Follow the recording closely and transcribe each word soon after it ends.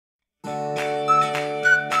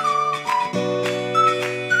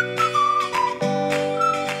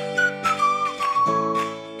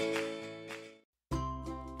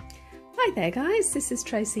there guys, this is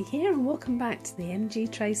Tracey here and welcome back to the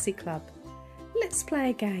MGTracey Club. Let's play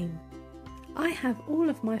a game. I have all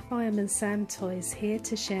of my Fireman Sam toys here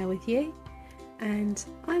to share with you and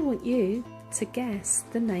I want you to guess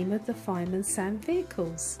the name of the Fireman Sam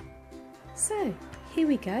vehicles. So here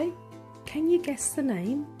we go. Can you guess the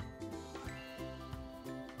name?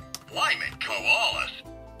 Flaming koalas.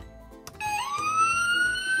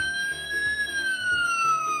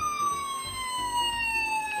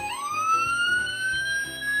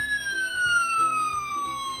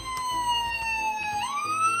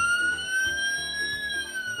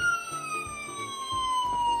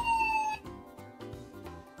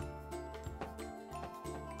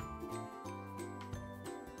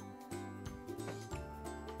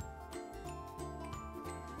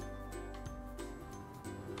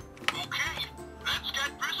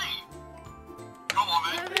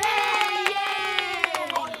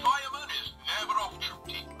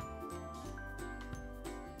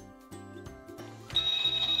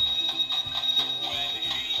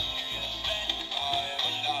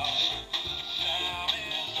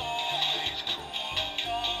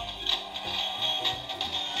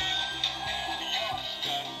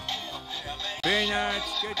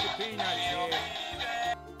 Peanuts, get your peanuts here.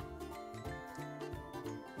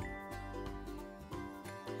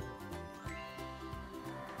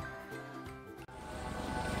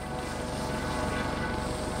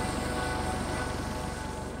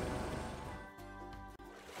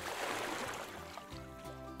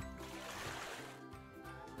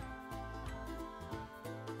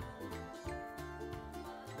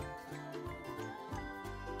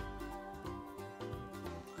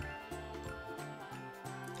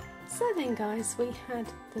 So then guys, we had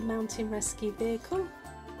the mountain rescue vehicle,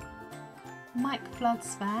 Mike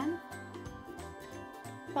Flood's van,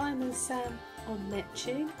 Fireman Sam on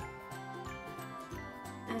Neptune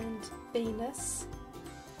and Venus,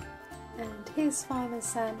 and here's Fireman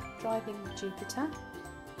Sam driving Jupiter,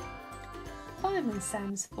 Fireman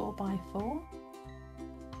Sam's 4x4,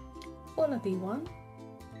 Wallaby one,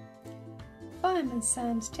 Fireman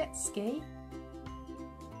Sam's jet ski,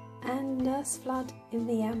 and Nurse Flood in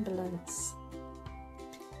the ambulance.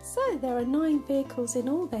 So there are 9 vehicles in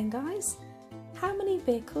all then guys. How many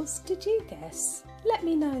vehicles did you guess? Let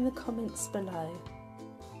me know in the comments below.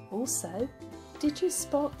 Also, did you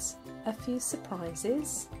spot a few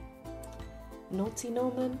surprises? Naughty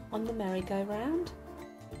Norman on the merry-go-round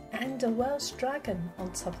and a Welsh dragon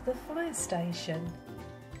on top of the fire station.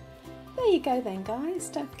 There you go then guys.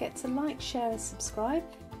 Don't forget to like, share and subscribe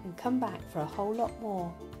and come back for a whole lot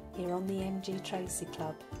more here on the MGTracey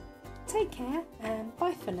Club. Take care and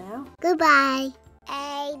bye for now. Goodbye.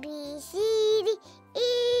 A, B, C, D, E,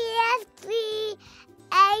 F, G,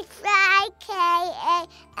 H, I, K, L,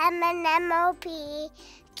 M, N, M, O, P,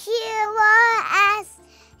 Q, R, S,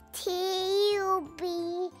 T, U,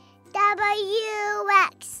 B, W,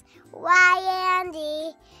 X, Y, and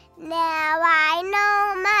Z. Now I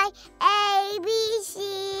know my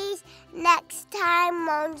ABCs. Next time,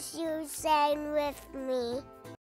 won't you sing with me?